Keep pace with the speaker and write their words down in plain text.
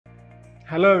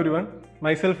Hello everyone,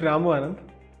 myself Ramu Anand,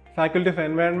 Faculty of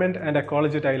Environment and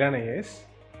Ecology at iLearnias.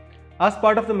 As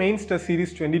part of the Mains Test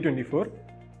Series 2024,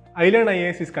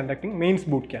 iLearnias is conducting Mains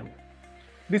Bootcamp.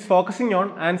 It is focusing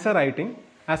on answer writing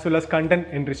as well as content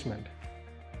enrichment.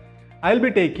 I will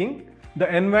be taking the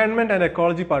Environment and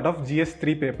Ecology part of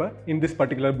GS3 paper in this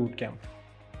particular bootcamp.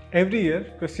 Every year,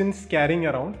 questions carrying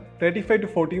around 35 to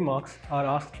 40 marks are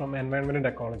asked from Environment and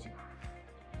Ecology.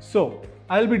 So,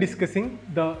 I will be discussing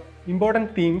the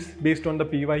important themes based on the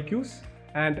PYQs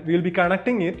and we will be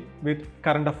connecting it with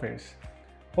current affairs.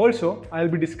 Also, I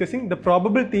will be discussing the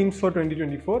probable themes for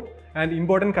 2024 and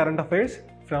important current affairs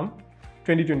from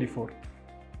 2024.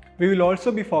 We will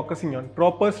also be focusing on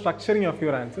proper structuring of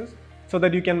your answers so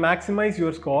that you can maximize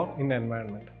your score in the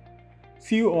environment.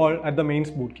 See you all at the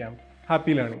Mains Bootcamp.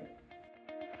 Happy learning!